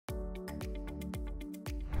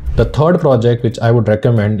The third project which I would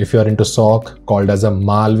recommend if you are into SOC called as a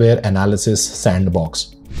Malware Analysis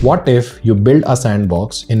Sandbox. What if you build a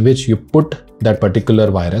sandbox in which you put that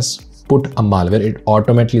particular virus, put a malware, it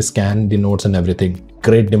automatically scans the nodes and everything.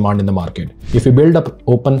 Great demand in the market. If you build an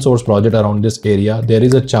open source project around this area, there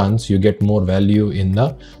is a chance you get more value in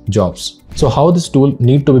the jobs. So how this tool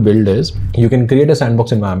need to be built is, you can create a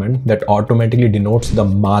sandbox environment that automatically denotes the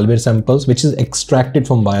malware samples which is extracted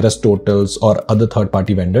from virus totals or other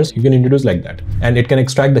third-party vendors. You can introduce like that, and it can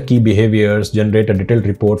extract the key behaviors, generate a detailed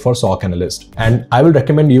report for SOC analyst. And I will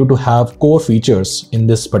recommend you to have core features in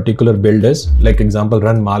this particular build is, like example,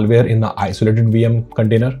 run malware in the isolated VM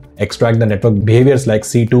container, extract the network behaviors like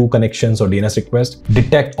C2 connections or DNS requests,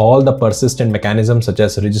 detect all the persistent mechanisms such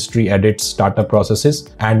as registry edits, startup processes,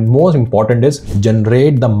 and most important is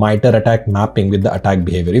generate the MITRE attack mapping with the attack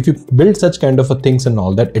behavior. If you build such kind of a things and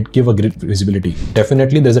all that, it give a great visibility.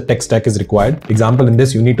 Definitely there's a tech stack is required. Example, in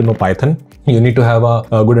this you need to know Python, you need to have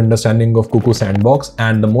a good understanding of Cuckoo Sandbox,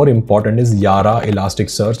 and the more important is Yara,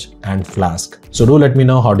 Elasticsearch, and Flask. So do let me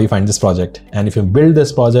know how do you find this project, and if you build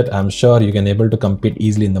this project, I'm sure you can able to compete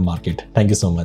easily in the market. Thank you so much.